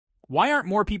Why aren't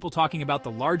more people talking about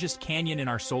the largest canyon in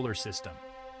our solar system?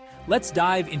 Let's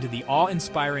dive into the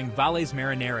awe-inspiring Valles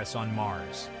Marineris on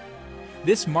Mars.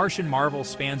 This Martian marvel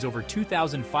spans over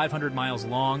 2,500 miles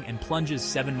long and plunges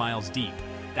 7 miles deep.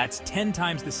 That's 10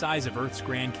 times the size of Earth's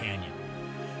Grand Canyon.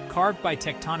 Carved by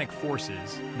tectonic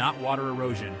forces, not water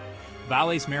erosion,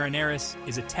 Valles Marineris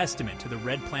is a testament to the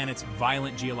red planet's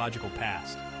violent geological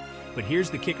past. But here's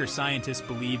the kicker: scientists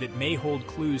believe it may hold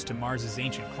clues to Mars's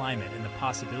ancient climate and the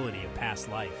possibility of past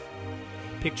life.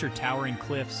 Picture towering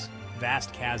cliffs,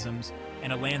 vast chasms,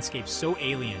 and a landscape so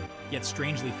alien, yet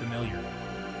strangely familiar.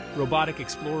 Robotic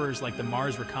explorers like the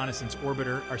Mars Reconnaissance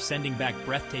Orbiter are sending back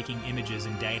breathtaking images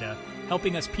and data,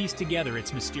 helping us piece together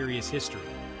its mysterious history.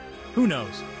 Who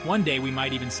knows, one day we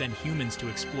might even send humans to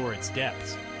explore its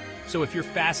depths. So if you're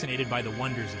fascinated by the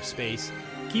wonders of space,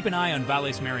 keep an eye on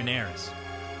Valles Marineris.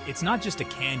 It's not just a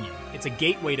canyon, it's a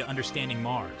gateway to understanding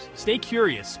Mars. Stay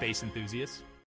curious, space enthusiasts.